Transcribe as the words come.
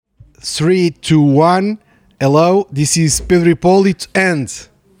3, 2, 1. Hello, this is Pedro Hipólito and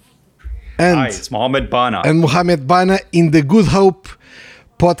Hi, it's Mohammed Bana. And Mohammed Bana in the Good Hope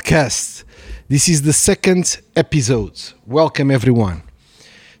podcast. This is the second episode. Welcome, everyone.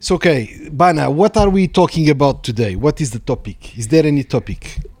 So, okay, Bana, what are we talking about today? What is the topic? Is there any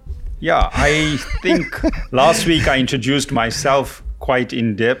topic? Yeah, I think last week I introduced myself quite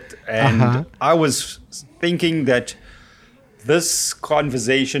in depth, and I was thinking that this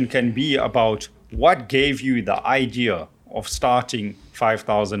conversation can be about what gave you the idea of starting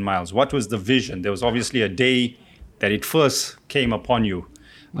 5,000 miles. What was the vision? There was obviously a day that it first came upon you.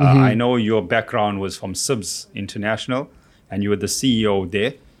 I know your background was from SIBS International, and you were the CEO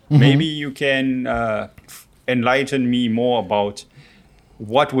there. Maybe you can enlighten me more about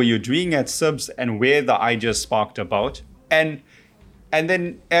what were you doing at SIBS and where the idea sparked about. And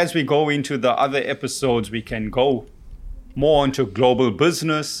then as we go into the other episodes, we can go more into global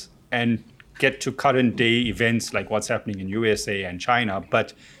business and get to current day events like what's happening in USA and China.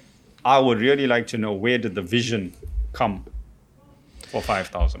 But I would really like to know, where did the vision come for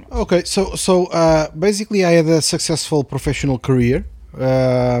 5,000? Okay, so basically I had a successful professional career.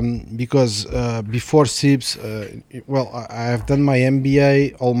 Because before SIBS, I have done my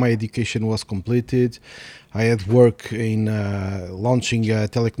MBA, all my education was completed. I had work in launching a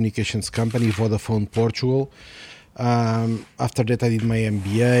telecommunications company, Vodafone Portugal. After that I did my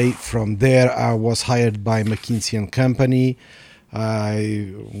MBA. From there I was hired by McKinsey & Company.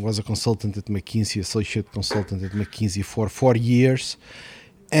 I was a consultant at McKinsey, associate consultant at McKinsey for 4 years.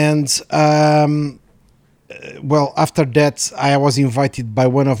 And after that, I was invited by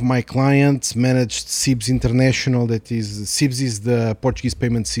one of my clients, managed SIBS International. SIBS is the Portuguese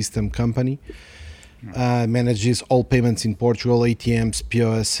payment system company. Manages all payments in Portugal, ATMs,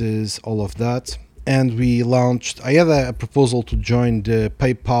 POSs, all of that. And we launched, I had a proposal to join the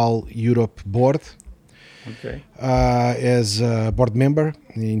PayPal Europe board. Okay. As a board member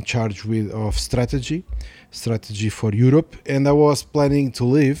in charge of strategy for Europe, and I was planning to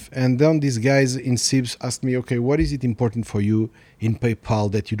leave, and then these guys in SIBS asked me, okay, what is it important for you in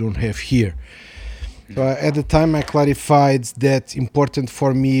PayPal that you don't have here? So at the time I clarified that important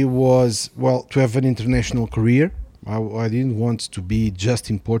for me was, to have an international career. I didn't want to be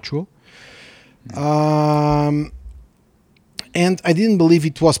just in Portugal. And I didn't believe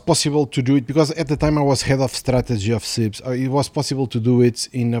it was possible to do it because at the time I was head of strategy of SIBS. It was possible to do it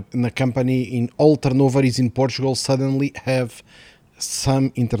in a company in all turnover is in Portugal, suddenly have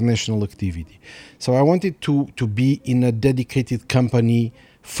some international activity. So I wanted to be in a dedicated company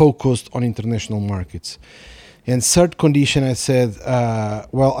focused on international markets. And third condition, I said, I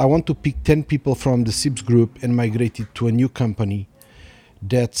want to pick 10 people from the SIBS group and migrate it to a new company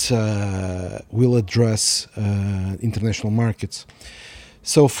that will address international markets.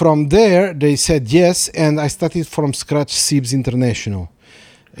 So from there, they said yes, and I started from scratch SIBS International.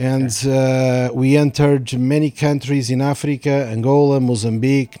 And we entered many countries in Africa, Angola,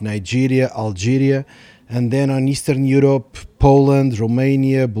 Mozambique, Nigeria, Algeria, and then on Eastern Europe, Poland,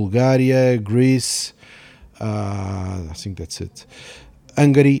 Romania, Bulgaria, Greece, I think that's it,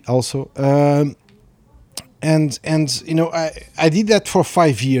 Hungary also. And I did that for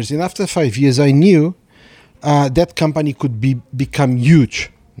 5 years, and after 5 years I knew that company could become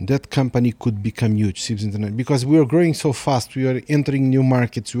huge. SIBS Internet, because we were growing so fast, we were entering new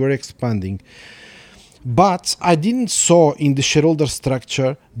markets, we were expanding. But I didn't saw in the shareholder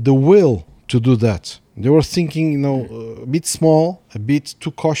structure the will to do that. They were thinking, a bit small, a bit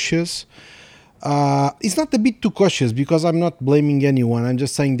too cautious. It's not a bit too cautious because I'm not blaming anyone. I'm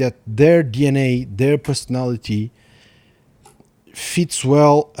just saying that their DNA, their personality fits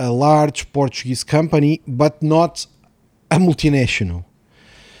well a large Portuguese company, but not a multinational.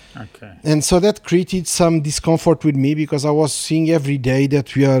 Okay. And so that created some discomfort with me because I was seeing every day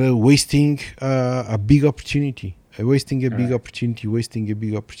that we are wasting a big opportunity. So,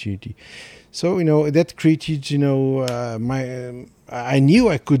 that created, I knew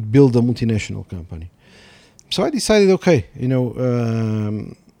I could build a multinational company. So I decided, okay,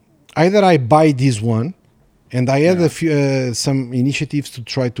 either I buy this one, and I had some initiatives to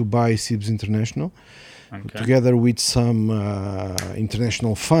try to buy SIBS International, together with some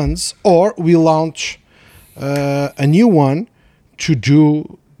international funds, or we launch a new one to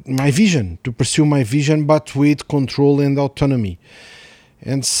do my vision, to pursue my vision, but with control and autonomy.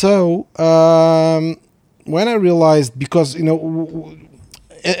 And so when I realized, because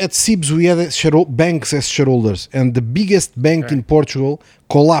at SIBS we had banks as shareholders, and the biggest bank in Portugal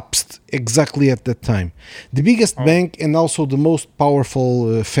collapsed exactly at that time. The biggest bank and also the most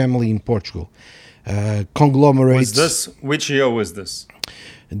powerful family in Portugal. Conglomerate. Which year was this?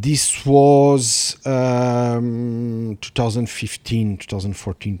 This was 2015,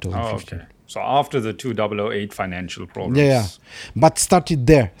 2014, 2015. Oh, okay. So after the 2008 financial problems. Yeah, but started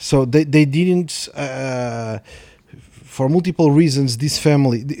there. So they didn't, for multiple reasons, this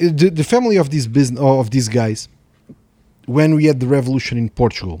family, the family of this business, of these guys, when we had the revolution in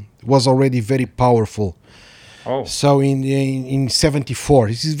Portugal, was already very powerful. Oh. So in 74,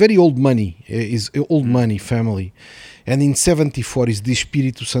 this is very old money, is old money family. And in 74 is the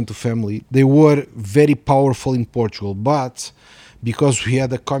Espírito Santo family. They were very powerful in Portugal, but because we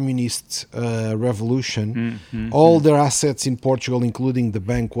had a communist revolution, all their assets in Portugal, including the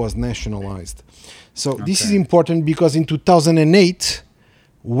bank, was nationalized. So this is important because in 2008,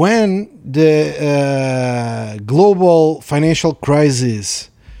 when the global financial crisis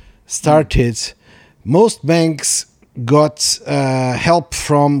started, most banks got help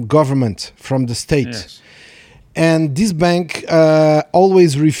from government, from the state. Yes. And this bank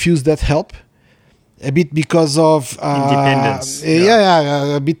always refused that help, a bit because of independence.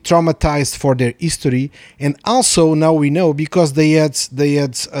 A bit traumatized for their history, and also now we know because they had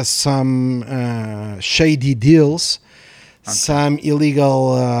some shady deals, some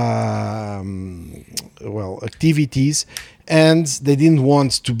illegal activities, and they didn't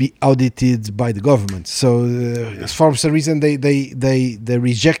want to be audited by the government. So for some reason they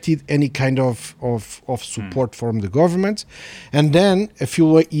rejected any kind of support from the government, and then a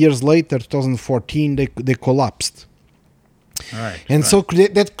few years later, 2014, they collapsed. So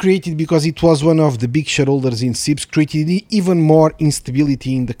that created, because it was one of the big shareholders in SIPS, created even more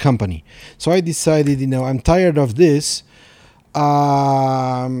instability in the company. So I decided, I'm tired of this.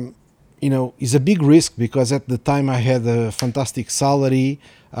 Is a big risk, because at the time I had a fantastic salary,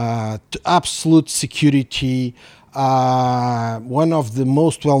 absolute security, one of the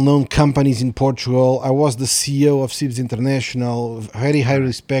most well-known companies in Portugal. I was the CEO of SIPS International, very high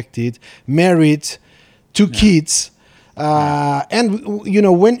respected, married, 2 kids. And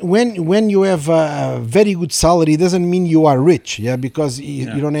when you have a very good salary, it doesn't mean you are rich, because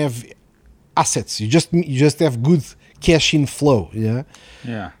you don't have assets. You just have good cash inflow,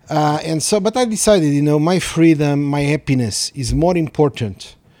 but I decided, my freedom, my happiness is more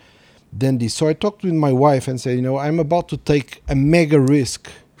important than this. So I talked with my wife and said, I'm about to take a mega risk,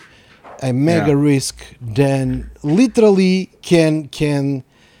 then literally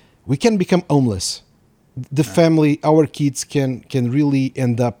we can become homeless. The family, our kids can really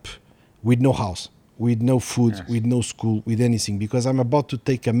end up with no house, with no food, with no school, with anything, because I'm about to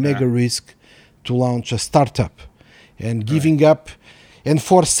take a mega risk to launch a startup. And giving up, and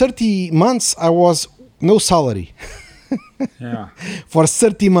for 30 months I was no salary. For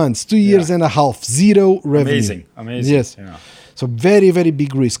 30 months, 2 years and a half, zero revenue. Amazing. Yes. So very, very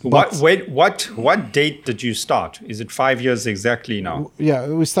big risk. What date did you start? Is it 5 years exactly now? Yeah,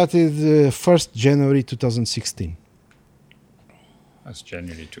 we started 1st January 2016. That's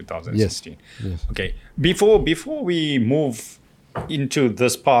January 2016. Yes. Okay. Before we move into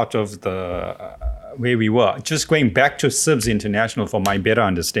this part of the where we were, just going back to SIBS International for my better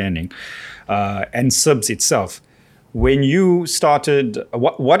understanding, and SIBS itself. When you started,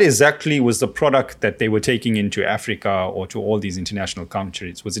 what exactly was the product that they were taking into Africa or to all these international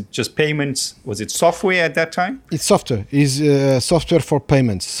countries? Was it just payments? Was it software at that time? It's software. It's software for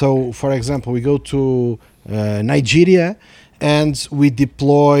payments. So, for example, we go to Nigeria and we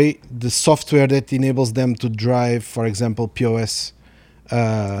deploy the software that enables them to drive, for example, POS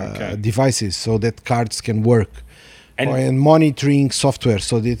devices, so that cards can work. And monitoring software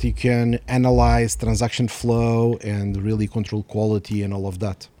so that you can analyze transaction flow and really control quality and all of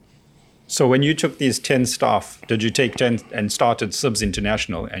that. So when you took these 10 staff, did you take 10 and started SIBS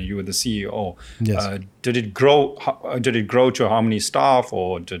International and you were the CEO? Yes. Did it grow? Did it grow to how many staff,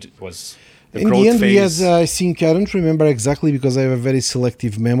 or was the in growth the end, phase? I think, I don't remember exactly because I have a very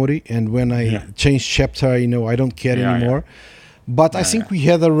selective memory, and when I change chapter, I don't care anymore. But I think we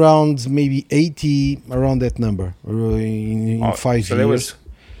had around maybe 80, around that number in 5 years. There was,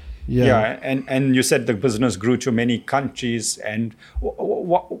 and you said the business grew to many countries. And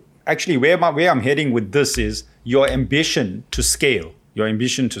actually, where I'm heading with this is your ambition to scale.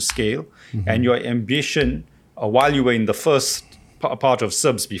 And your ambition while you were in the first part of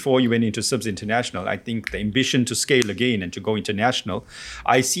SIBS, before you went into SIBS International, I think the ambition to scale again and to go international,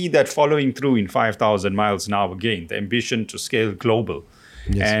 I see that following through in 5,000 miles now again, the ambition to scale global.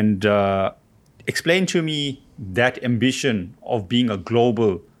 Yes. And explain to me that ambition of being a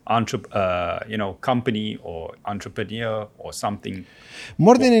global company or entrepreneur or something.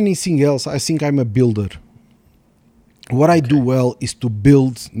 More than anything else, I think I'm a builder. What I do well is to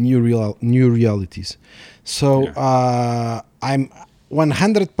build new realities. So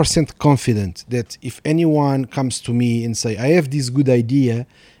 100% confident that if anyone comes to me and say, I have this good idea,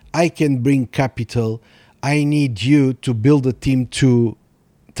 I can bring capital, I need you to build a team to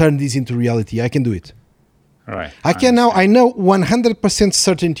turn this into reality, I can do it. Right. I know 100%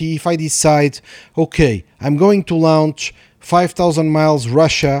 certainty if I decide, okay, I'm going to launch 5,000 miles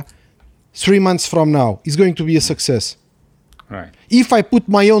Russia 3 months from now, it's going to be a success. Right. If I put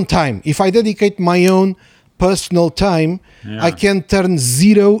my own time, if I dedicate my own personal time, I can turn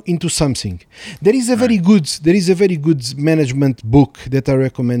zero into something. There is a very good management book that I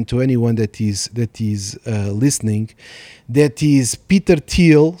recommend to anyone that is listening. That is Peter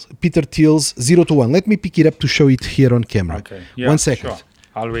Thiel's 0 to 1. Let me pick it up to show it here on camera. Okay. Yeah, 1 second. Sure.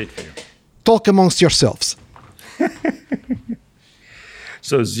 I'll wait for you. Talk amongst yourselves.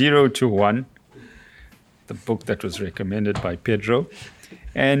 So 0 to 1, the book that was recommended by Pedro.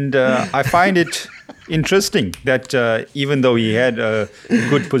 And I find it interesting that even though he had a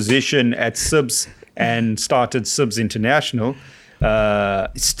good position at SIBS and started SIBS International,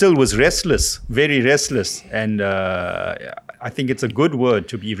 still was restless, very restless. And I think it's a good word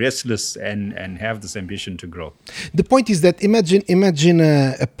to be restless and have this ambition to grow. The point is that imagine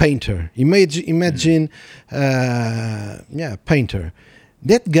a painter. Imagine a painter.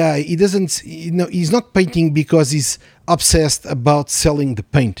 That guy, he's not painting because he's obsessed about selling the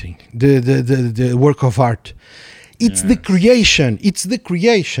painting, the work of art. It's the creation. It's the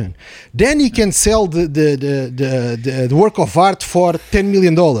creation. Then he can sell the work of art for $10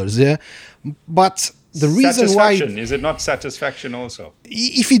 million. Yeah, but the reason why is it not satisfaction also?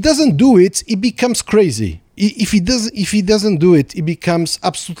 If he doesn't do it, it becomes crazy. If he doesn't do it, it becomes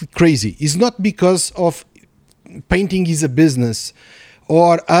absolutely crazy. It's not because of painting is a business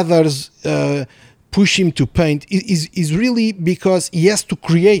or others push him to paint. Is really because he has to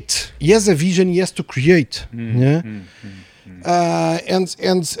create. He has a vision. He has to create. I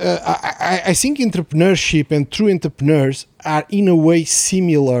think entrepreneurship and true entrepreneurs are in a way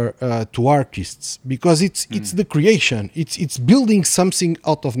similar to artists because it's the creation. It's building something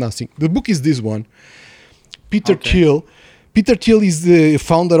out of nothing. The book is this one. Peter Thiel. Peter Thiel is the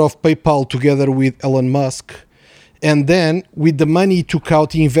founder of PayPal together with Elon Musk. And then with the money he took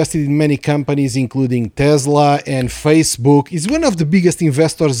out, he invested in many companies, including Tesla and Facebook. He's one of the biggest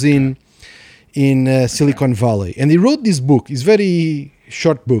investors in Silicon Valley. And he wrote this book. It's a very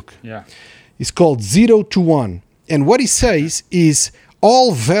short book. Yeah. It's called 0 to 1. And what he says is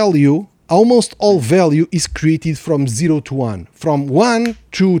almost all value is created from 0 to 1. From 1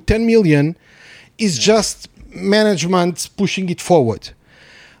 to 10 million is just management pushing it forward.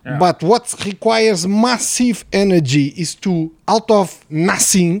 Yeah. But what requires massive energy is to, out of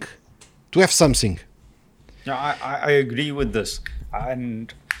nothing, to have something. Yeah, I agree with this.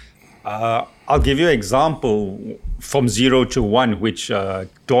 And I'll give you an example from 0 to 1, which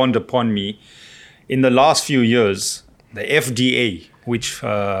dawned upon me. In the last few years, the FDA, which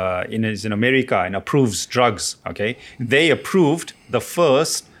is in America and approves drugs, okay, they approved the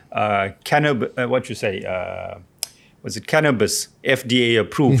first cannabis FDA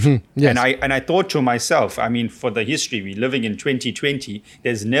approved. Yes. And I thought to myself, I mean, for the history, we're living in 2020,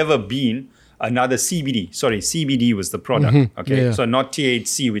 there's never been another CBD. Sorry, CBD was the product. Okay, so not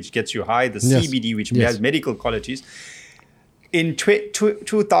THC, which gets you high, the CBD, which has medical qualities. In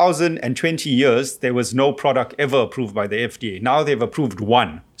 2020 years, there was no product ever approved by the FDA. Now they've approved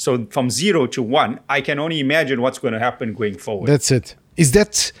one. So from 0 to 1, I can only imagine what's going to happen going forward. That's it. Is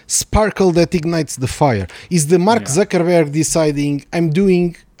that sparkle that ignites the fire? Is the Mark Zuckerberg deciding I'm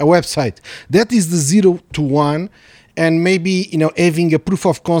doing a website? That is the 0 to 1, and maybe having a proof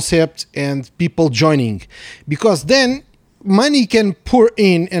of concept and people joining, because then money can pour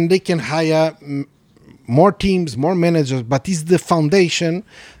in and they can hire more teams, more managers. But it's the foundation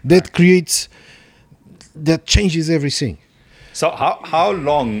that changes everything. So how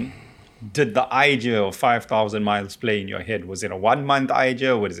long did the idea of 5,000 miles play in your head? Was it a 1 month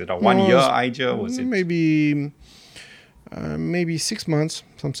idea? Was it a 1 year idea? Was it maybe 6 months,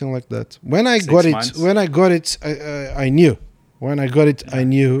 something like that? When I got it, I knew. When I got it, I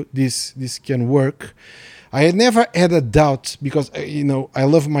knew this can work. I had never had a doubt because I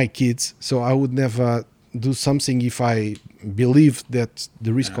love my kids, so I would never do something if I believed that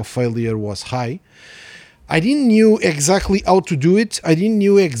the risk of failure was high. I didn't knew exactly how to do it. I didn't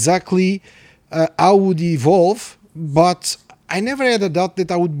knew exactly how would evolve, but I never had a doubt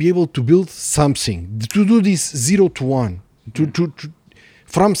that I would be able to build something, to do this 0 to 1, to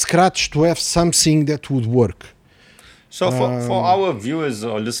from scratch, to have something that would work. So for our viewers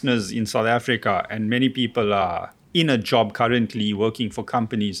or listeners in South Africa, and many people are in a job currently working for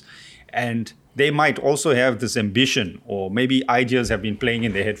companies, and they might also have this ambition, or maybe ideas have been playing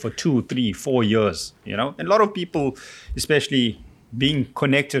in their head for 2, 3, 4 years, you know. And a lot of people, especially being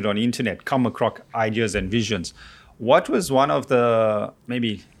connected on the internet, come across ideas and visions. What was one of the,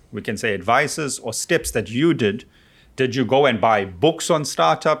 maybe we can say, advices or steps that you did? Did you go and buy books on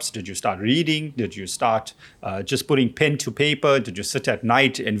startups? Did you start reading? Did you start just putting pen to paper? Did you sit at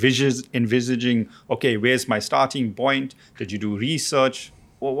night envisaging, okay, where's my starting point? Did you do research?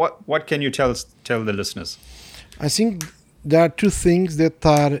 Well, what can you tell the listeners? I think there are two things that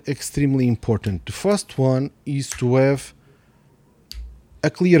are extremely important. The first one is to have a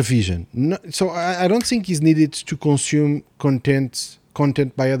clear vision. No, so I don't think it's needed to consume content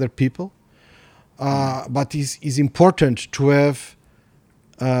by other people, but it's important to have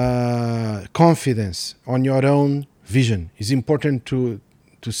confidence on your own vision. It's important to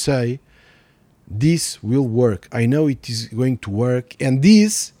say, this will work. I know it is going to work, and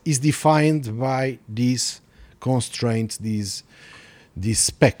this is defined by these constraints, these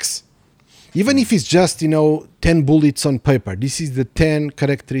specs. Even if it's just 10 bullets on paper, this is the 10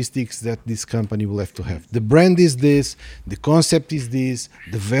 characteristics that this company will have to have. The brand is this, the concept is this,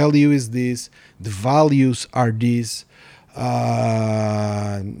 the value is this, the values are this,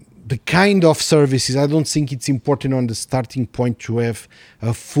 the kind of services. I don't think it's important on the starting point to have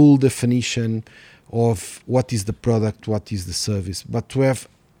a full definition of what is the product, what is the service, but to have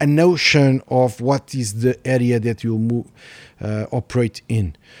a notion of what is the area that you'll operate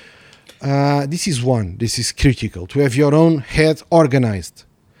in. This is one. This is critical, to have your own head organized.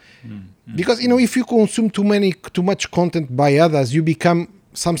 Because if you consume too much content by others, you become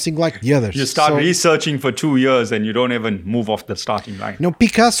something like the others. You start researching for 2 years and you don't even move off the starting line.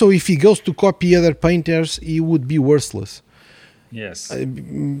 Picasso, if he goes to copy other painters, he would be worthless. Yes.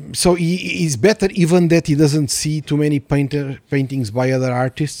 So it's better even that he doesn't see too many paintings by other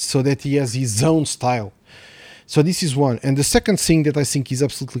artists, so that he has his own style. So this is one. And the second thing that I think is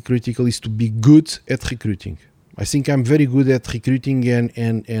absolutely critical is to be good at recruiting. I think I'm very good at recruiting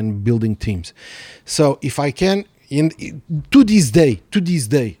and building teams. So if I can, to this day,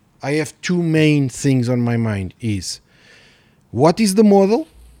 I have two main things on my mind is, what is the model?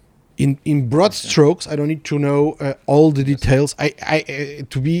 In broad strokes, I don't need to know all the details. I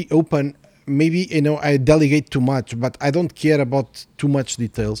to be open, maybe I delegate too much, but I don't care about too much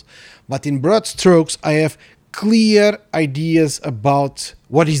details. But in broad strokes, I have clear ideas about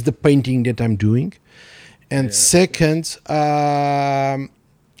what is the painting that I'm doing. And second,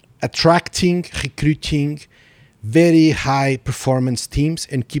 attracting, recruiting very high performance teams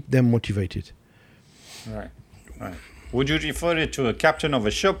and keep them motivated. Right. Would you refer it to a captain of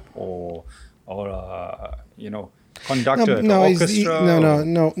a ship or conductor at an orchestra?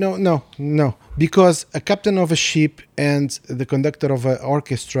 No. Because a captain of a ship and the conductor of an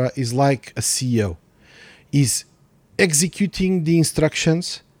orchestra is like a CEO. Is executing the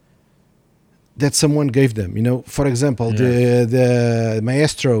instructions that someone gave them. For example, the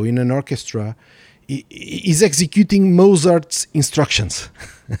maestro in an orchestra is executing Mozart's instructions.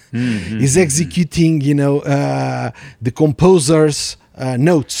 Is executing, the composer's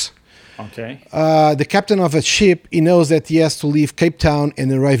notes. Okay. The captain of a ship, he knows that he has to leave Cape Town and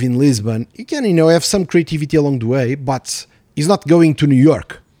arrive in Lisbon. He can, have some creativity along the way, but he's not going to New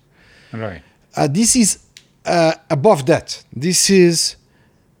York. Right. This is above that.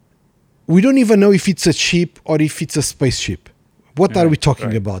 We don't even know if it's a ship or if it's a spaceship. What are we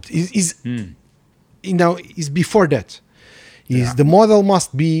talking about? Is before that. The model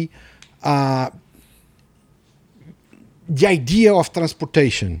must be the idea of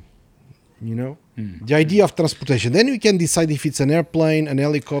transportation. The idea of transportation. Then we can decide if it's an airplane, an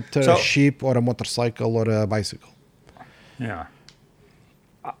helicopter, a ship, or a motorcycle, or a bicycle. Yeah.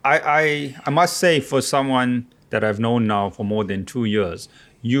 I must say, for someone that I've known now for more than 2 years,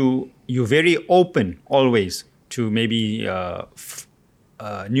 you're very open always to maybe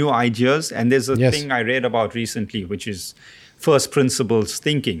new ideas. And there's a thing I read about recently, which is first principles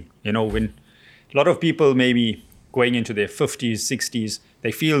thinking. When a lot of people maybe going into their 50s, 60s,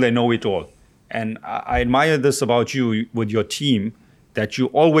 they feel they know it all. And I admire this about you with your team, that you're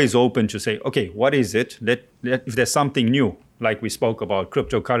always open to say, okay, what is it? If there's something new, like we spoke about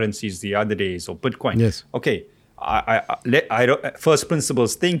cryptocurrencies the other days or Bitcoin. Yes. Okay, I don't, first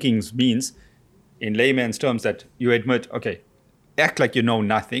principles thinking means, in layman's terms, that you admit, okay, act like you know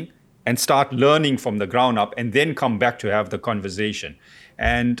nothing and start learning from the ground up and then come back to have the conversation.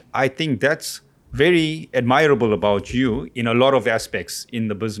 And I think that's very admirable about you in a lot of aspects in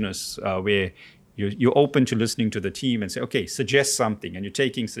the business, where you're open to listening to the team and say, okay, suggest something, and you're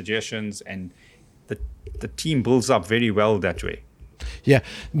taking suggestions, and the team builds up very well that way. Yeah,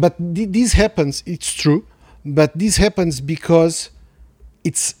 but this happens. It's true, but this happens because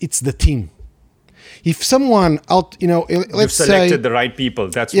it's the team. If someone out, let's You've selected say the right people.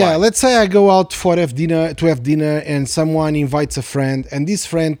 That's yeah, why. let's say I go out to have dinner, and someone invites a friend, and this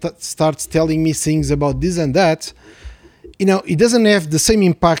friend starts telling me things about this and that. It doesn't have the same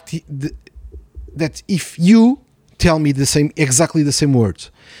impact that if you tell me exactly the same words,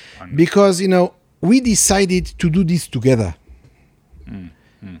 because we decided to do this together.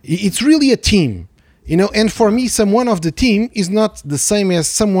 It's really a team, and for me, someone of the team is not the same as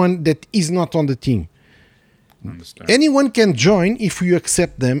someone that is not on the team. Understand. Anyone can join if you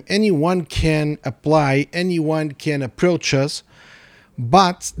accept them. Anyone can apply. Anyone can approach us.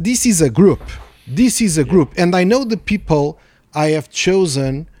 But this is a group. And I know the people I have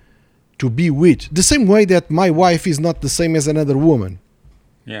chosen to be with. The same way that my wife is not the same as another woman.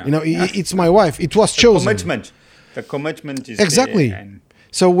 Yeah. It's my wife. It was chosen. The commitment is exactly. There,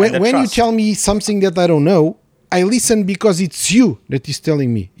 so when you trust. tell me something that I don't know, I listen because it's you that is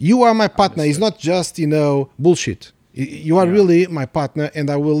telling me. You are my partner. It's not just, bullshit. You are really my partner, and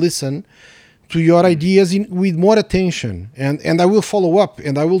I will listen to your ideas with more attention, and I will follow up,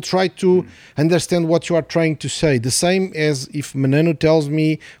 and I will try to understand what you are trying to say. The same as if Menano tells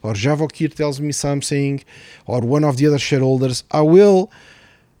me, or Javokir tells me something, or one of the other shareholders, I will,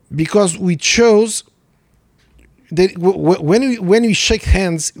 because we chose that when we shake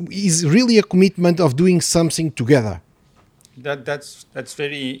hands is really a commitment of doing something together. That's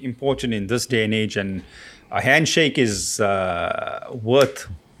very important in this day and age, and a handshake is worth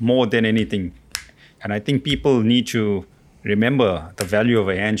more than anything. And I think people need to remember the value of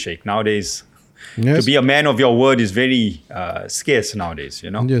a handshake nowadays. Yes. To be a man of your word is very scarce nowadays.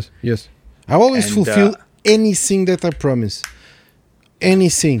 Yes. I always fulfill anything that I promise.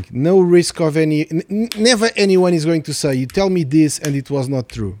 Anything, no risk of any. Never anyone is going to say, you tell me this and it was not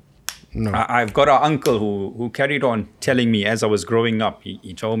true. No. I've got an uncle who carried on telling me as I was growing up.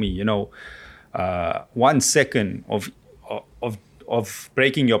 He told me, 1 second of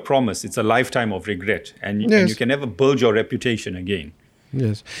breaking your promise, it's a lifetime of regret, and you can never build your reputation again.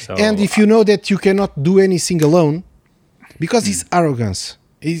 Yes. So, and if you know that you cannot do anything alone, because it's arrogance.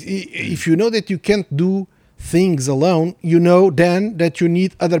 If you know that you can't do things alone, then that you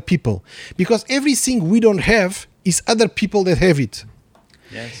need other people, because everything we don't have is other people that have it.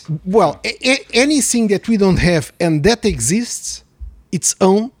 Yes. Well, anything that we don't have and that exists, it's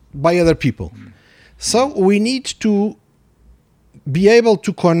owned by other people. So we need to be able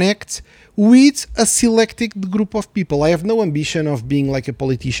to connect with a selected group of people. I have no ambition of being like a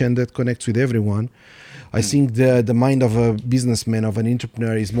politician that connects with everyone. I think the mind of a businessman, of an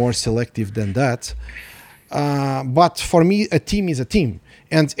entrepreneur, is more selective than that. But for me, a team is a team.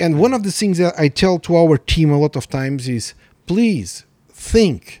 And one of the things that I tell to our team a lot of times is, please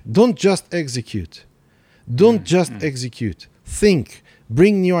think, don't just execute. Don't just execute. Think,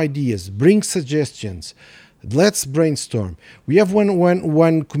 bring new ideas, bring suggestions. Let's brainstorm. We have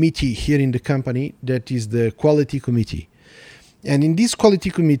one committee here in the company that is the quality committee. And in this quality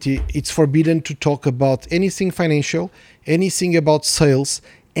committee, it's forbidden to talk about anything financial, anything about sales,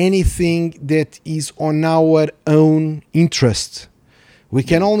 anything that is on our own interest. We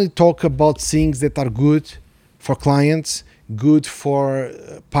can only talk about things that are good for clients, good for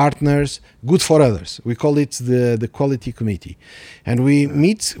partners, good for others. We call it the quality committee. And we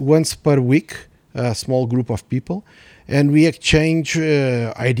meet once per week, a small group of people, and we exchange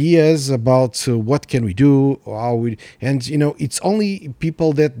ideas about what can we do, it's only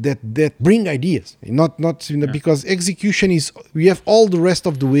people that bring ideas, not because execution is, we have all the rest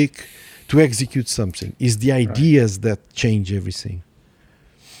of the week to execute something. It's the ideas that change everything.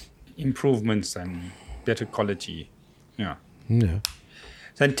 Improvements and better quality. Yeah.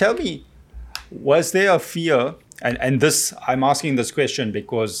 So tell me, was there a fear, and this, I'm asking this question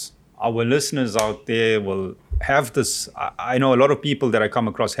because our listeners out there will have this, I know a lot of people that I come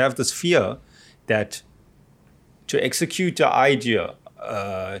across have this fear that to execute an idea,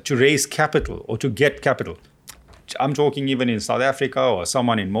 to raise capital or to get capital, I'm talking even in South Africa or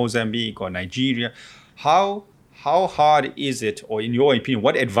someone in Mozambique or Nigeria, how hard is it, or in your opinion,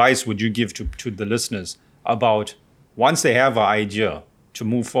 what advice would you give to the listeners about once they have an idea to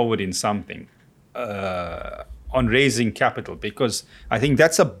move forward in something, on raising capital? Because I think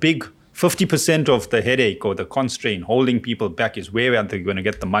that's a big 50% of the headache or the constraint holding people back is where are they going to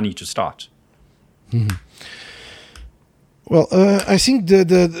get the money to start? Mm-hmm. Well, I think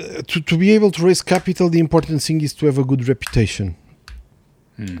to be able to raise capital, the important thing is to have a good reputation.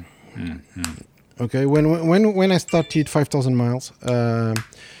 Okay, when I started 5,000 miles,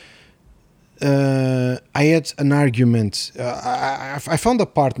 I had an argument. I found a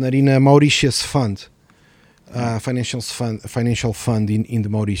partner in a Mauritius fund, financial fund in the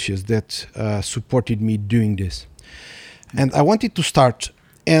Mauritius that supported me doing this. And I wanted to start,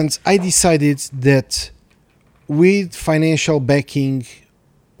 and I decided that with financial backing,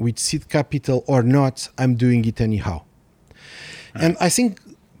 with seed capital or not, I'm doing it anyhow. And I think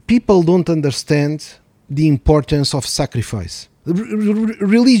people don't understand the importance of sacrifice.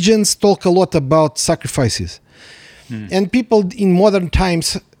 Religions talk a lot about sacrifices. And people in modern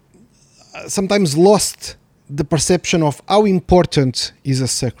times sometimes lost the perception of how important is a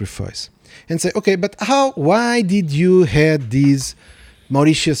sacrifice. And say, okay, but why did you have this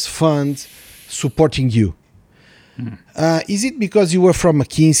Mauritius fund supporting you? Is it because you were from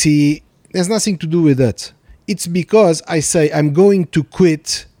McKinsey? There's nothing to do with that. It's because I say I'm going to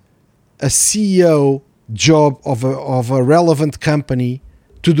quit a CEO job of a relevant company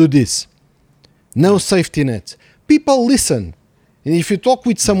to do this. No safety net. People listen. And if you talk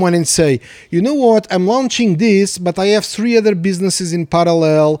with someone and say, you know what, I'm launching this, but I have 3 other businesses in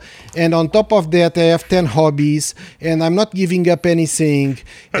parallel, and on top of that, I have 10 hobbies, and I'm not giving up anything,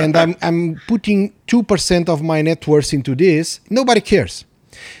 and I'm putting 2% of my net worth into this, nobody cares.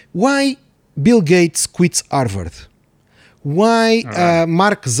 Why Bill Gates quits Harvard? Why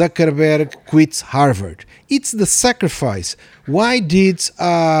Mark Zuckerberg quits Harvard? It's the sacrifice. Why did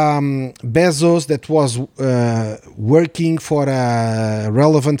Bezos, that was working for a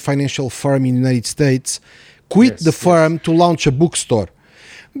relevant financial firm in the United States, quit the firm to launch a bookstore?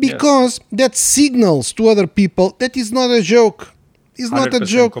 Because that signals to other people that is not a joke. It's not a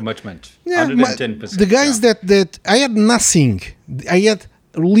joke. Commitment. Yeah, 110%. the guys that I had nothing. I had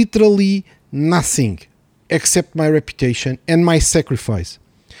literally nothing except my reputation and my sacrifice.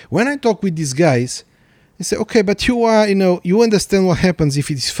 When I talk with these guys, I say, okay, but you understand what happens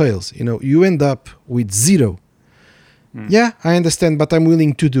if it fails. You end up with 0. Yeah, I understand, but I'm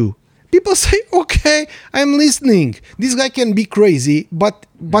willing to do. People say, okay, I'm listening. This guy can be crazy, but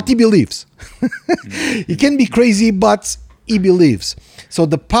he believes. He can be crazy, but he believes. So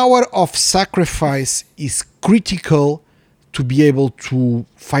the power of sacrifice is critical to be able to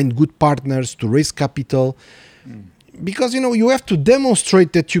find good partners, to raise capital. Because, you have to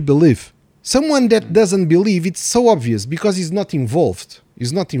demonstrate that you believe. Someone that doesn't believe, it's so obvious because he's not involved.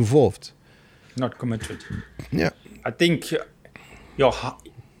 Not committed. Yeah. I think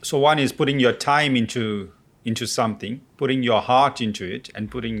so one is putting your time into something, putting your heart into it,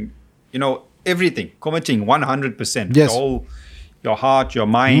 and putting, everything, committing 100%. Yes. Your heart, your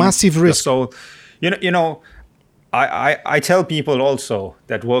mind. Massive risk. Your soul. I tell people also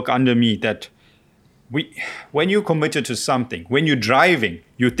that work under me that when you're committed to something, when you're driving,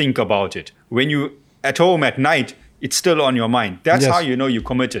 you think about it. When you're at home at night, it's still on your mind. That's how you know you're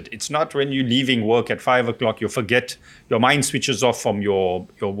committed. It's not when you're leaving work at 5 o'clock, you forget, your mind switches off from your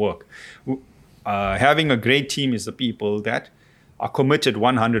work. Having a great team is the people that are committed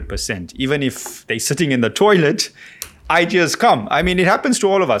 100%. Even if they're sitting in the toilet, ideas come. I mean, it happens to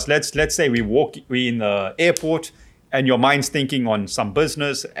all of us. Let's say we're in the airport and your mind's thinking on some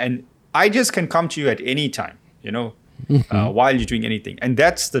business, and ideas can come to you at any time, while you're doing anything. And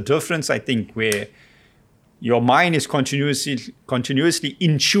that's the difference, I think, where your mind is continuously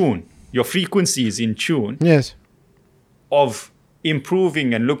in tune. Your frequency is in tune. Yes. Of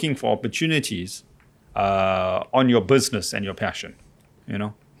improving and looking for opportunities on your business and your passion,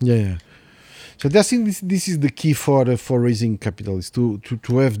 Yeah. So I think this is the key for raising capital, is to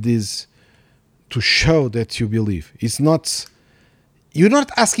have this, to show that you believe. You're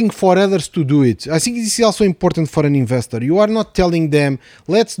not asking for others to do it. I think this is also important for an investor. You are not telling them,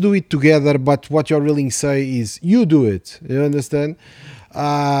 let's do it together, but what you're really saying is, you do it. You understand?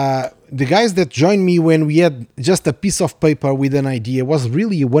 The guys that joined me when we had just a piece of paper with an idea, was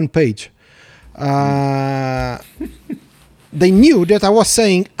really 1 page. They knew that I was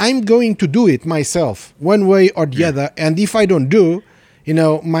saying, I'm going to do it myself, one way or the other. And if I don't do,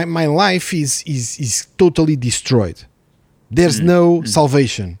 my life is totally destroyed. There's no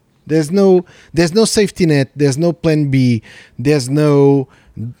salvation. There's no safety net. There's no plan B. There's no,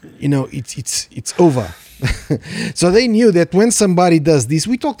 it's over. So they knew that when somebody does this,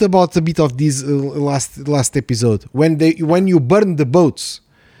 we talked about a bit of this last episode, when you burn the boats.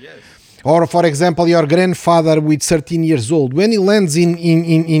 Or, for example, your grandfather with 13 years old, when he lands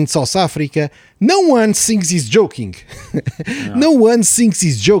in South Africa, no one thinks he's joking. No one thinks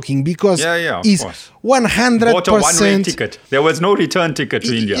he's joking because he's 100%. Bought a one-way ticket. There was no return ticket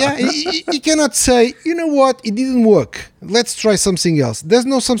to India. Yeah, he cannot say, you know what, it didn't work. Let's try something else. There's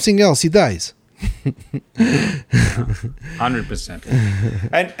no something else. He dies. 100%.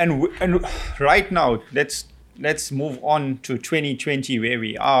 And right now, let's move on to 2020, where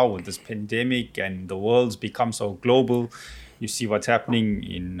we are with this pandemic and the world's become so global. You see what's happening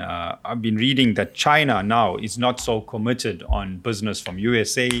in. I've been reading that China now is not so committed on business from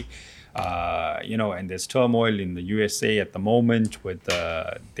USA. And there's turmoil in the USA at the moment with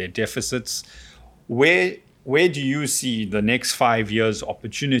their deficits. Where do you see the next 5 years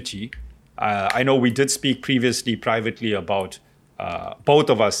opportunity? I know we did speak previously privately about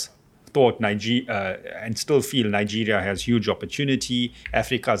both of us thought Nigeria and still feel Nigeria has huge opportunity.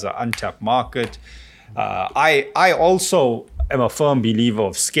 Africa's an untapped market. I also am a firm believer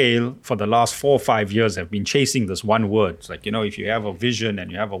of scale. For the last 4 or 5 years, I've been chasing this one word. It's like, if you have a vision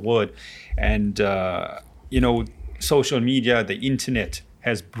and you have a word, and social media, the internet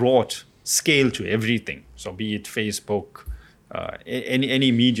has brought scale to everything. So be it Facebook,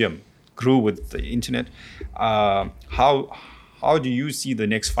 any medium grew with the internet. How do you see the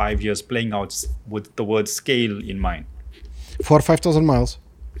next 5 years playing out with the word scale in mind? For 5,000 miles.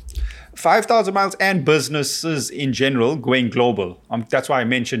 5,000 miles and businesses in general going global. That's why I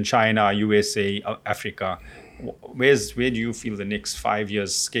mentioned China, USA, Africa. Where do you feel the next 5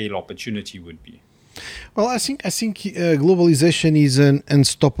 years scale opportunity would be? Well, I think globalization is an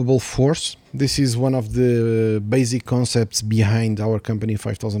unstoppable force. This is one of the basic concepts behind our company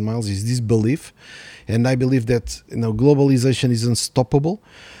 5,000 miles, is this belief. And I believe that globalization is unstoppable.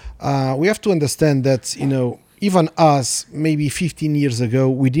 We have to understand that even us, maybe 15 years ago,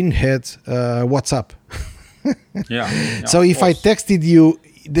 we didn't have WhatsApp. So if I texted you,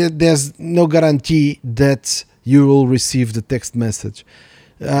 there's no guarantee that you will receive the text message.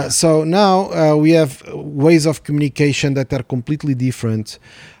 So now we have ways of communication that are completely different.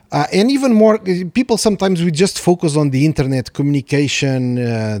 And even more, people sometimes we just focus on the internet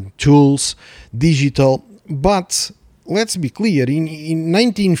communication tools, digital. But let's be clear, in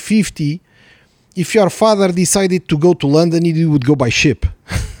 1950, if your father decided to go to London, he would go by ship.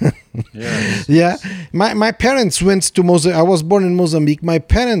 Yes. My parents went to Mozambique. I was born in Mozambique. My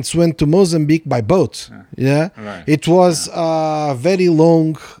parents went to Mozambique by boat. Right. It was a very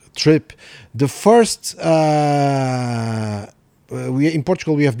long trip. The first in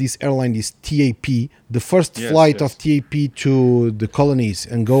Portugal we have this airline, this TAP. The first flight of TAP to the colonies,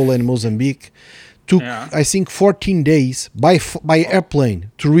 Angola and Mozambique, took I think 14 days by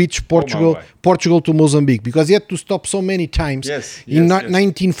airplane to reach Portugal to Mozambique, because he had to stop so many times.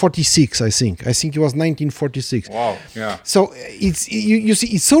 1946, I think it was 1946. Wow. Yeah. So it's you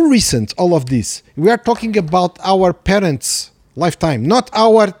see, it's so recent, all of this. We are talking about our parents' lifetime, not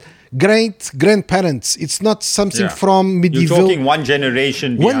our grandparents. It's not something from medieval. You're talking one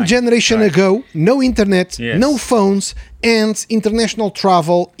generation behind. One generation ago, no internet, no phones, and international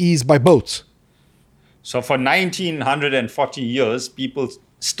travel is by boat. So for 1940 years, people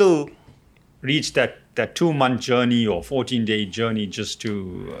still reach that 2-month journey or 14-day journey just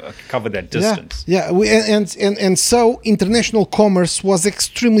to cover that distance. And so international commerce was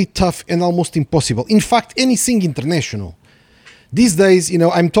extremely tough and almost impossible. In fact, anything international. These days,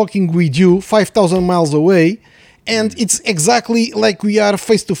 I'm talking with you 5,000 miles away, and it's exactly like we are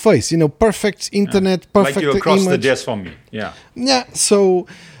face to face. Perfect internet, perfect like you're across image. the desk from me. So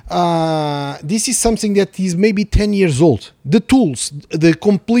this is something that is maybe 10 years old. The tools, the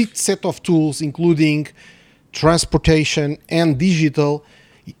complete set of tools, including transportation and digital,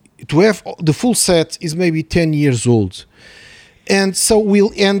 to have the full set is maybe 10 years old. And so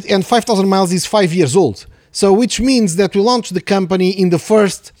and 5,000 miles is 5 years old. So which means that we launched the company in the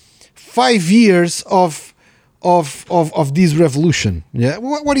first 5 years of this revolution.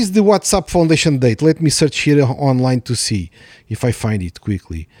 What is the WhatsApp Foundation date? Let me search here online to see if I find it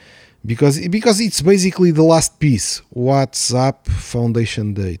quickly, because it's basically the last piece. WhatsApp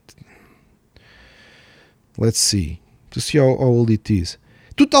Foundation date. Let's see to see how old it is.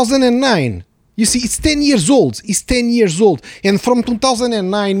 2009. You see, it's 10 years old. And from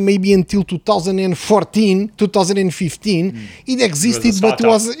 2009, maybe until 2014, 2015, it existed, but it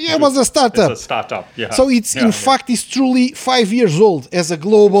was a startup. It's a startup, So in fact, it's truly 5 years old as a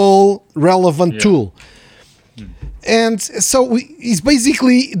global relevant tool. And so it's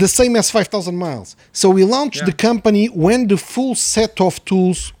basically the same as 5,000 miles. So we launched the company when the full set of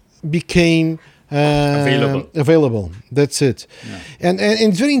tools became available. That's it. And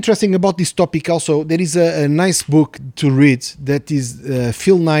it's very interesting about this topic also. There is a nice book to read that is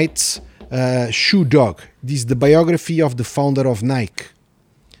Phil Knight's Shoe Dog. This is the biography of the founder of Nike.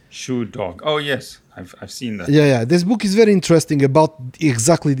 Shoe Dog. Oh yes, I've seen that. This book is very interesting about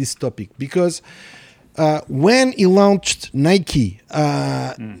exactly this topic, because when he launched Nike,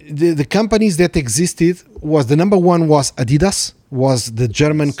 the companies that existed was the number one was Adidas, was the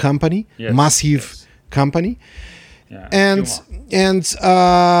German company, massive company, and Puma. and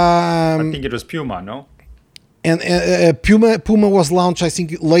I think it was Puma, no? and Puma was launched, I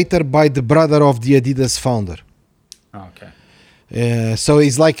think, later by the brother of the Adidas founder. Okay. So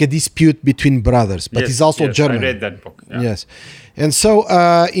it's like a dispute between brothers, but he's also German. I read that book. Yeah. Yes, and so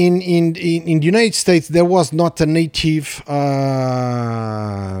in the United States there was not a native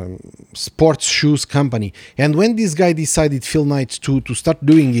sports shoes company, and when this guy decided, Phil Knight, to start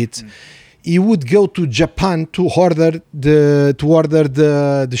doing it, he would go to Japan to order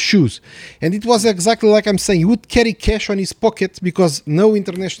the shoes, and it was exactly like I'm saying. He would carry cash on his pocket because no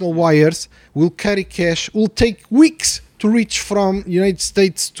international wires will carry cash. Will take weeks to reach from United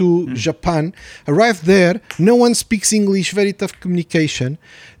States to Japan, arrive there, no one speaks English, very tough communication.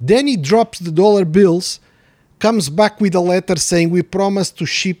 Then he drops the dollar bills, comes back with a letter saying we promise to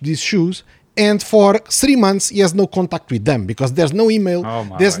ship these shoes, and for 3 months he has no contact with them because there's no email,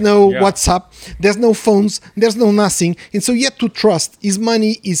 there's no WhatsApp, there's no phones, there's no nothing, and so you have to trust his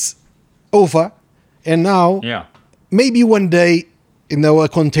money is over, and now maybe one day a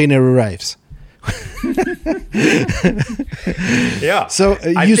container arrives. So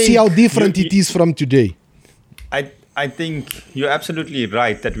you see how different it is from today. I think you're absolutely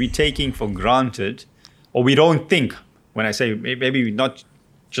right that we're taking for granted, or we don't think, when I say maybe we're not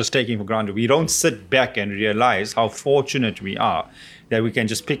just taking for granted, we don't sit back and realize how fortunate we are that we can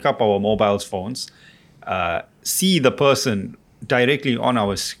just pick up our mobile phones, see the person directly on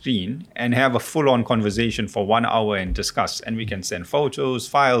our screen and have a full-on conversation for 1 hour and discuss, and we can send photos,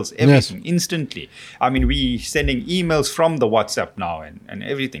 files, everything instantly. I mean, we sending emails from the WhatsApp now and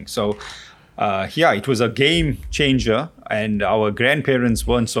everything. So it was a game changer, and our grandparents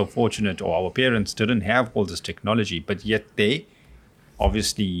weren't so fortunate, or our parents didn't have all this technology, but yet they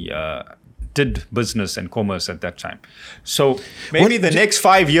obviously did business and commerce at that time. So maybe the next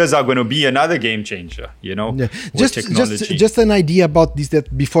 5 years are going to be another game changer, with technology. Just an idea about this,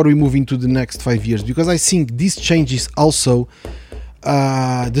 that before we move into the next 5 years, because I think this changes also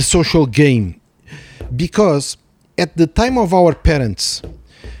the social game. Because at the time of our parents,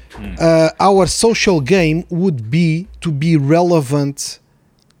 our social game would be to be relevant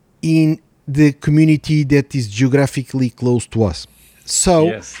in the community that is geographically close to us.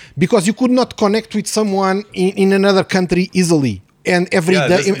 So, because you could not connect with someone in another country easily and every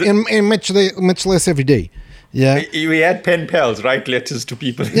day, and much less every day. Yeah, we had pen pals, write letters to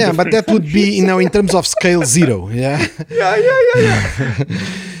people. Yeah, but that would be in terms of scale 0. Yeah.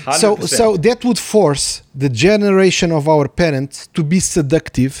 So that would force the generation of our parents to be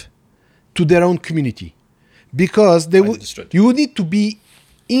seductive to their own community, because you would need to be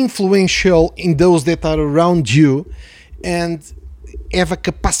influential in those that are around you, and have a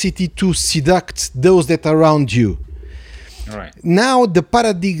capacity to seduct those that are around you. All right. Now the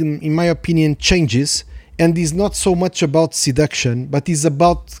paradigm, in my opinion, changes, and is not so much about seduction, but is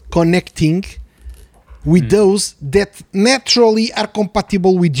about connecting with those that naturally are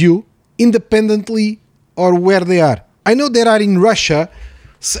compatible with you, independently or where they are. I know there are in Russia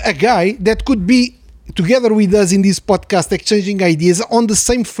a guy that could be together with us in this podcast, exchanging ideas on the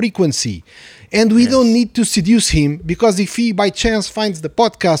same frequency. And we don't need to seduce him, because if he by chance finds the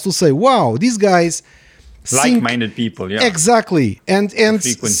podcast, we'll say, wow, these guys like-minded people. Yeah, exactly. And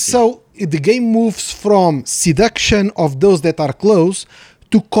so the game moves from seduction of those that are close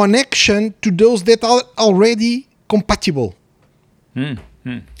to connection to those that are already compatible.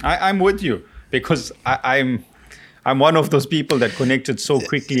 I'm with you, because I'm one of those people that connected so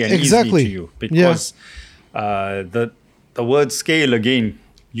quickly and easily to you, because the word scale, again,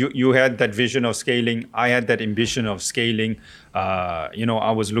 you had that vision of scaling. I had that ambition of scaling.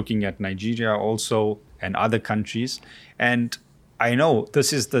 I was looking at Nigeria also and other countries. And I know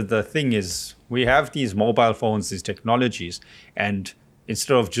this is the thing is, we have these mobile phones, these technologies, and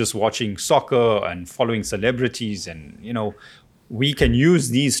instead of just watching soccer and following celebrities, and, we can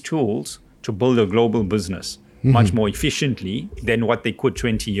use these tools to build a global business much more efficiently than what they could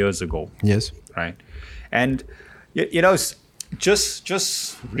 20 years ago. Yes. Right. And,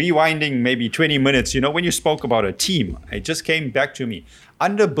 just rewinding maybe 20 minutes, when you spoke about a team, it just came back to me.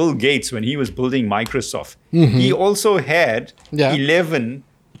 Under Bill Gates, when he was building Microsoft, he also had 11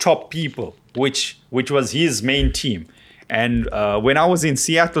 top people, which was his main team. And when I was in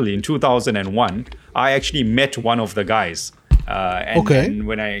Seattle in 2001, I actually met one of the guys. And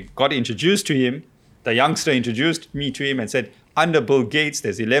when I got introduced to him, the youngster introduced me to him and said, under Bill Gates,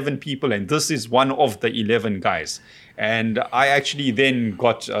 there's 11 people, and this is one of the 11 guys. And I actually then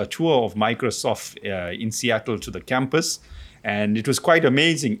got a tour of Microsoft in Seattle to the campus. And it was quite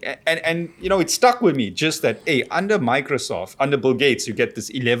amazing. And it stuck with me just that, hey, under Microsoft, under Bill Gates, you get this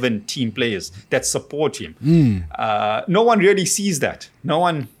 11 team players that support him. No one really sees that. No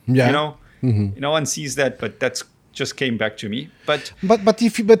one, no one sees that, but that's just came back to me. But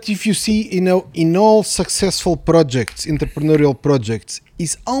if you see, in all successful projects, entrepreneurial projects,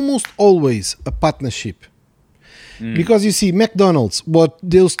 is almost always a partnership. Because you see McDonald's, but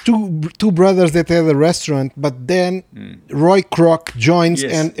those two brothers that had a restaurant, but then Roy Kroc joins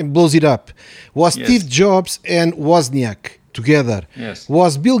and blows it up. Was Steve Jobs and Wozniak together?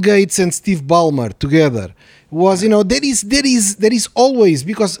 Was Bill Gates and Steve Ballmer together? There is always,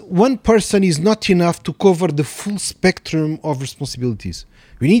 because one person is not enough to cover the full spectrum of responsibilities.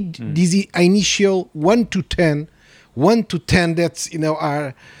 We need this initial 1 to 10 that's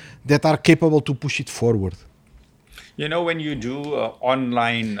that are capable to push it forward. When you do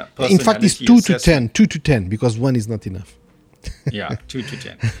online personality in fact, it's 2 to 10, because 1 is not enough. 2 to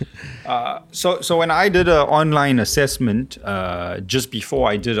 10. So when I did an online assessment, just before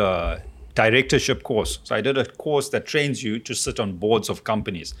I did a directorship course. So I did a course that trains you to sit on boards of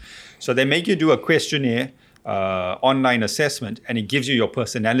companies. So they make you do a questionnaire, online assessment, and it gives you your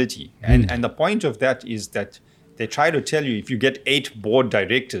personality. And the point of that is that they try to tell you, if you get 8 board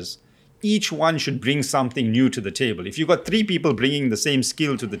directors, each one should bring something new to the table. If you've got 3 people bringing the same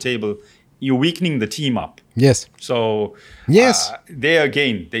skill to the table, you're weakening the team up. Yes. So there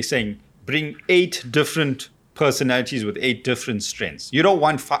again, they're saying bring 8 different personalities with 8 different strengths. You don't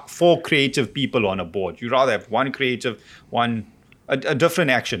want 4 creative people on a board. You rather have 1 creative, a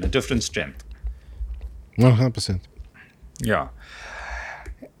different action, a different strength. 100%. Yeah.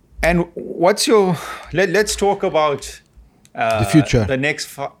 And what's let's talk about the future, the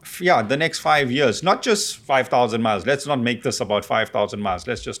next 5 years, not just 5,000 miles. Let's not make this about 5,000 miles.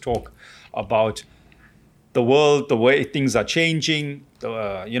 Let's just talk about the world, the way things are changing.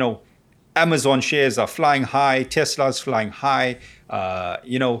 Amazon shares are flying high, Tesla's flying high.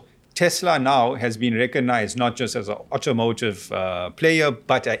 Tesla now has been recognized not just as an automotive player,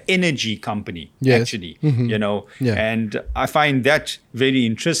 but an energy company, actually. And I find that very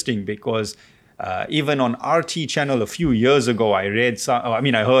interesting because even on RT channel a few years ago, I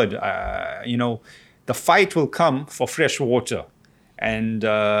heard, the fight will come for fresh water. And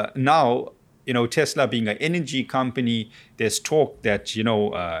now, Tesla being an energy company, there's talk that,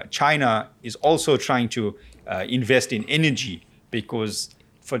 China is also trying to invest in energy, because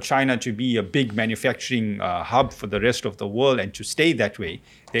for China to be a big manufacturing hub for the rest of the world and to stay that way,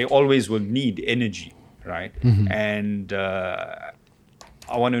 they always will need energy, right? And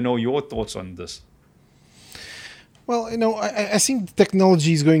I want to know your thoughts on this. Well, I think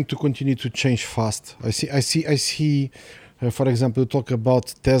technology is going to continue to change fast. I see. For example, talk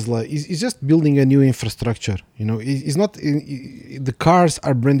about Tesla. It's just building a new infrastructure. It's not the cars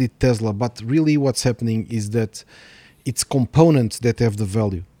are branded Tesla, but really what's happening is that it's components that have the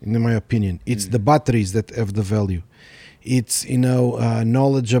value. In my opinion, it's the batteries that have the value. It's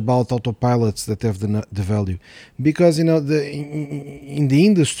knowledge about autopilots that have the value, because in the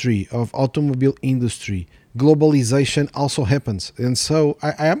industry of automobile industry, globalization also happens, and so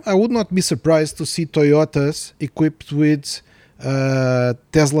I would not be surprised to see Toyotas equipped with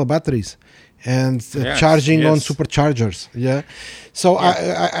Tesla batteries and charging on superchargers. So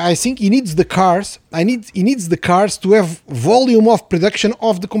I think he needs the cars. He needs the cars to have volume of production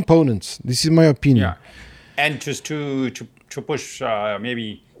of the components. This is my opinion. Yeah. And just to push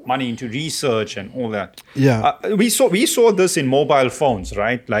maybe money into research and all that. We saw this in mobile phones,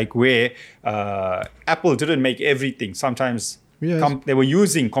 right? Like where Apple didn't make everything. Sometimes they were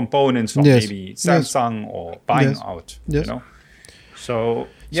using components from maybe Samsung or buying out. So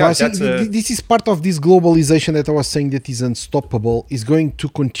I think this is part of this globalization that I was saying that is unstoppable. Is going to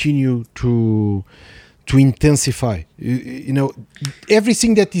continue to intensify.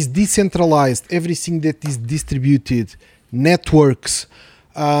 Everything that is decentralized, everything that is distributed, networks,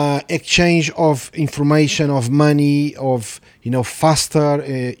 exchange of information, of money, of faster,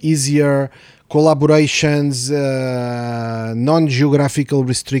 easier collaborations, non-geographical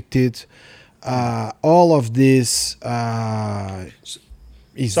restricted. All of this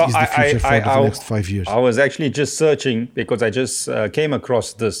is the future for the next 5 years. I was actually just searching because I just came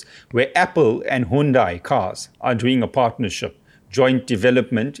across this, where Apple and Hyundai cars are doing a partnership, joint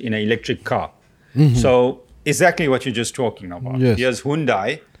development in an electric car. So exactly what you're just talking about. Here's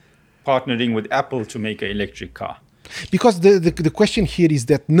Hyundai partnering with Apple to make an electric car. Because the question here is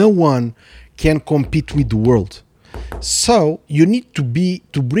that no one can compete with the world. So you need to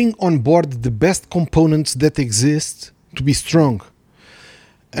bring on board the best components that exist to be strong.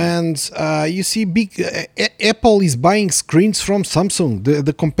 And you see, Apple is buying screens from Samsung,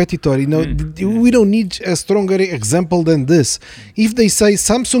 the competitor. We don't need a stronger example than this. If they say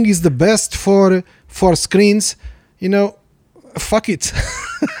Samsung is the best for screens, fuck it.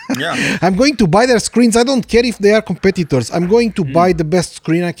 Yeah. I'm going to buy their screens. I don't care if they are competitors. I'm going to buy the best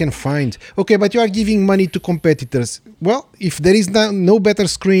screen I can find. Okay, but you are giving money to competitors. Well, if there is no better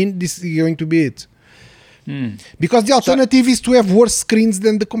screen, this is going to be it. Because the alternative is to have worse screens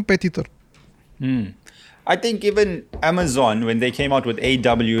than the competitor. I think even Amazon, when they came out with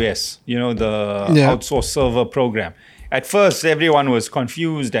AWS, the outsourced server program, at first everyone was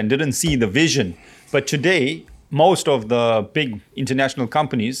confused and didn't see the vision. But today, most of the big international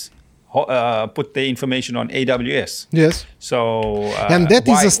companies put their information on AWS. Yes. So and that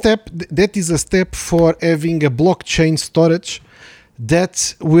is a step for having a blockchain storage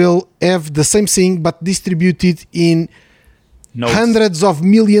that will have the same thing but distributed in hundreds of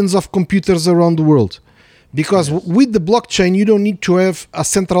millions of computers around the world. Because with the blockchain, you don't need to have a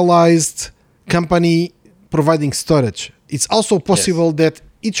centralized company providing storage. It's also possible that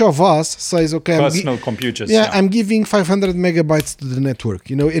each of us says, okay, personal computers. I'm giving 500 megabytes to the network,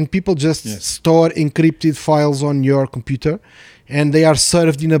 and people just store encrypted files on your computer, and they are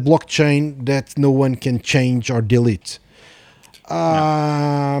served in a blockchain that no one can change or delete.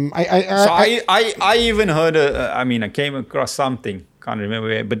 I even heard, I came across something, can't remember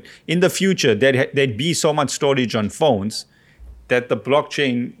where, but in the future, there'd be so much storage on phones that the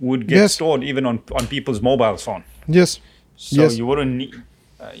blockchain would get stored even on people's mobile phone. Yes. So you wouldn't need,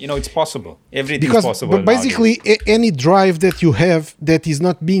 it's possible. Everything's possible. But basically, any drive that you have that is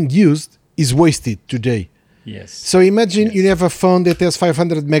not being used is wasted today. Yes. So imagine you have a phone that has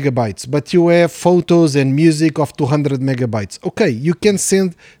 500 megabytes, but you have photos and music of 200 megabytes. Okay, you can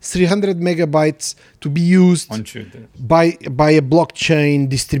send 300 megabytes to be used by a blockchain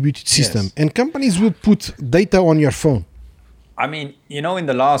distributed system. And companies will put data on your phone. In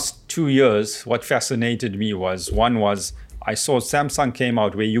the last 2 years, what fascinated me was I saw Samsung came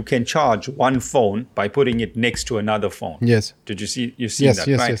out where you can charge one phone by putting it next to another phone. Yes. Did you see? You've seen that,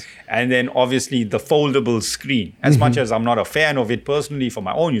 right? Yes. And then obviously the foldable screen. As much as I'm not a fan of it personally for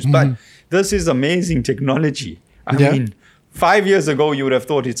my own use, but this is amazing technology. I mean, 5 years ago you would have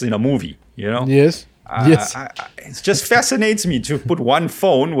thought it's in a movie. Yes. It just fascinates me to put one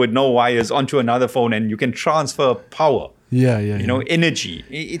phone with no wires onto another phone, and you can transfer power. Energy.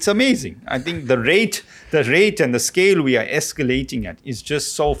 It's amazing. I think the rate and the scale we are escalating at is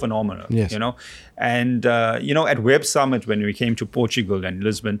just so phenomenal. Yes. And at Web Summit when we came to Portugal and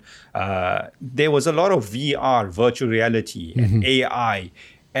Lisbon, there was a lot of VR, virtual reality, and AI,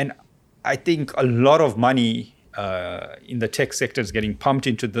 and I think a lot of money in the tech sector is getting pumped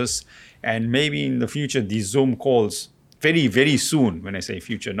into this, and maybe in the future these Zoom calls, very very soon, when I say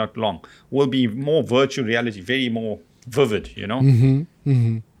future, not long, will be more virtual reality, very more vivid,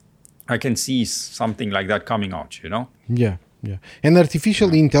 I can see something like that coming out, Yeah. And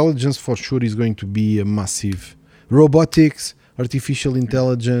artificial intelligence for sure is going to be a massive. Robotics, artificial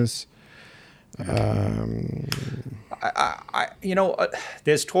intelligence.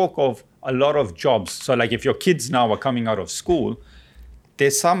 There's talk of a lot of jobs. So like if your kids now are coming out of school,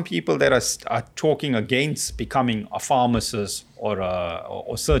 there's some people that are talking against becoming a pharmacist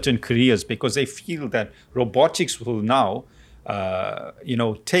or certain careers because they feel that robotics will now,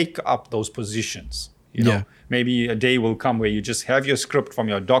 take up those positions. Maybe a day will come where you just have your script from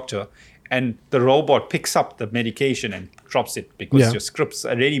your doctor and the robot picks up the medication and drops it because your script's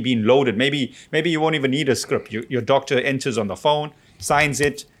already been loaded. Maybe you won't even need a script. Your doctor enters on the phone, signs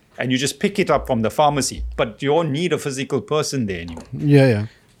it, and you just pick it up from the pharmacy. But you don't need a physical person there anymore. Yeah.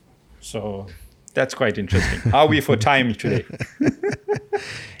 So that's quite interesting. How are we for time today?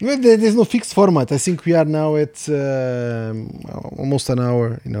 Well, there's no fixed format. I think we are now at almost an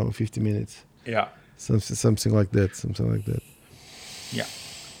hour, 50 minutes. Yeah. Something like that. Yeah.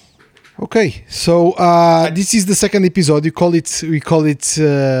 Okay, so this is the second episode. We call it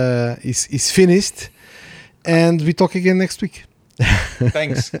is finished, and we talk again next week.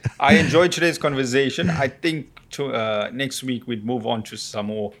 Thanks. I enjoyed today's conversation. I think next week we'd move on to some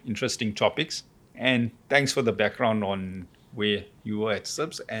more interesting topics. And thanks for the background on where you were at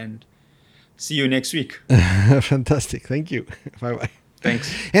SIBS, and see you next week. Fantastic. Thank you. Bye-bye.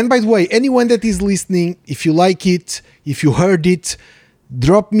 Thanks. And by the way, anyone that is listening, if you like it, if you heard it,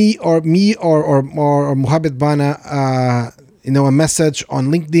 drop me or Mohamed Bana a message on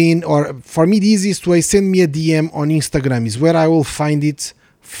LinkedIn, or for me the easiest way, send me a DM on Instagram is where I will find it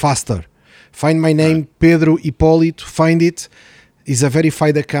faster. Find my name, Pedro Hipólito. Find it. It's a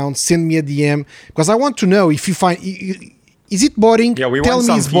verified account. Send me a DM because I want to know if you find. Is it boring? Yeah, we Tell want me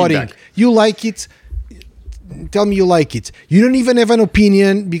some it's boring. feedback. You like it? Tell me you like it. You don't even have an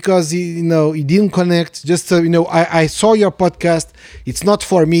opinion because you didn't connect. Just I saw your podcast. It's not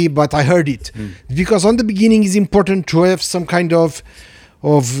for me, but I heard it because on the beginning it's important to have some kind of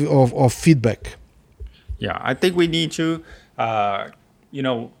feedback. Yeah, I think we need to,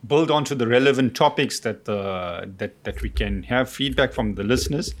 build onto the relevant topics that we can have feedback from the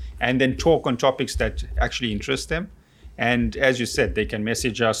listeners, and then talk on topics that actually interest them. And as you said, they can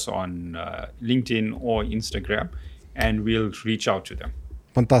message us on LinkedIn or Instagram, and we'll reach out to them.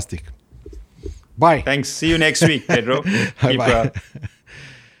 Fantastic. Bye. Thanks. See you next week, Pedro. Bye.